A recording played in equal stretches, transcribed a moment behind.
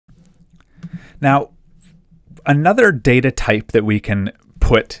Now, another data type that we can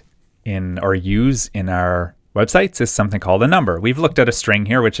put in or use in our websites is something called a number. We've looked at a string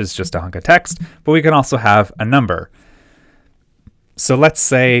here, which is just a hunk of text, but we can also have a number. So let's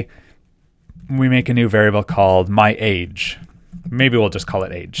say we make a new variable called my age. Maybe we'll just call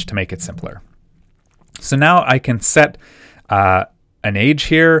it age to make it simpler. So now I can set an age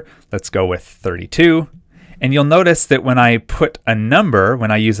here. Let's go with 32. And you'll notice that when I put a number,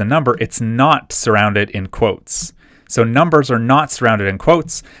 when I use a number, it's not surrounded in quotes. So numbers are not surrounded in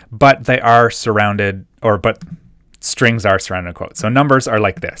quotes, but they are surrounded, but strings are surrounded in quotes. So numbers are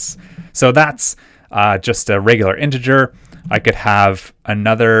like this. So that's just a regular integer. I could have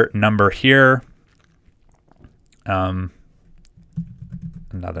another number here, another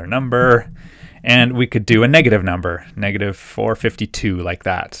number, and we could do a negative number, negative 452, like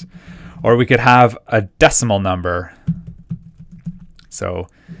that. Or we could have a decimal number, so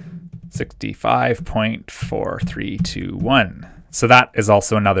 65.4321. So that is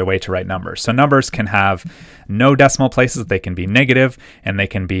also another way to write numbers. So numbers can have no decimal places, they can be negative, and they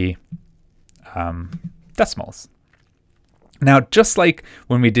can be decimals. Now, just like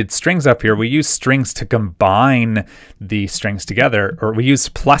when we did strings up here, we use strings to combine the strings together, or we use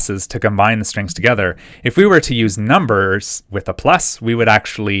pluses to combine the strings together. If we were to use numbers with a plus, we would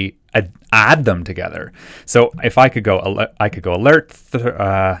actually add them together. So if I could go alert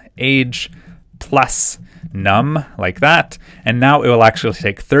age plus num, like that, and now it will actually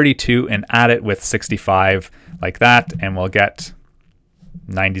take 32 and add it with 65, like that, and we'll get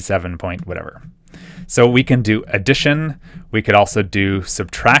 97 point whatever. So we can do addition. We could also do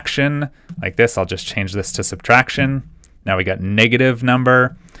subtraction like this. I'll just change this to subtraction. Now we got negative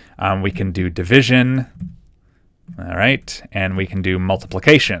number. We can do division. All right. And we can do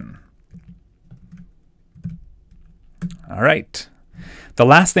multiplication. All right. The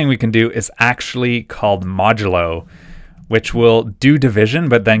last thing we can do is actually called modulo, which will do division,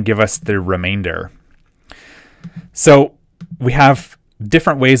 but then give us the remainder. So we have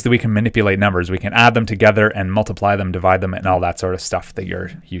different ways that we can manipulate numbers. We can add them together and multiply them, divide them, and all that sort of stuff that you're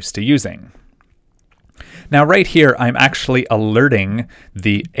used to using. Now right here, I'm actually alerting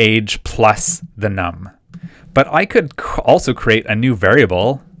the age plus the num. But I could also create a new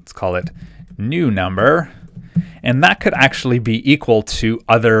variable. Let's call it new number. And that could actually be equal to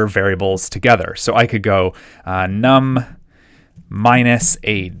other variables together. So I could go num minus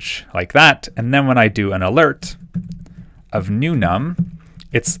age, like that. And then when I do an alert of new num,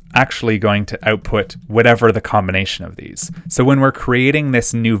 it's actually going to output whatever the combination of these. So when we're creating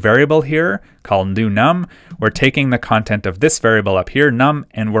this new variable here called new num, we're taking the content of this variable up here, num,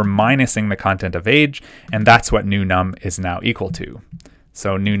 and we're minusing the content of age, and that's what new num is now equal to.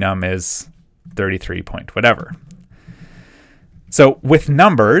 So new num is 33 point whatever. So with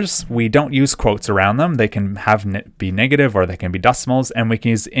numbers, we don't use quotes around them. They can be negative or they can be decimals, and we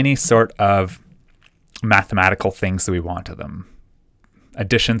can use any sort of mathematical things that we want to them.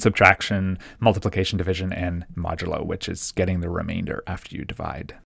 Addition, subtraction, multiplication, division, and modulo, which is getting the remainder after you divide.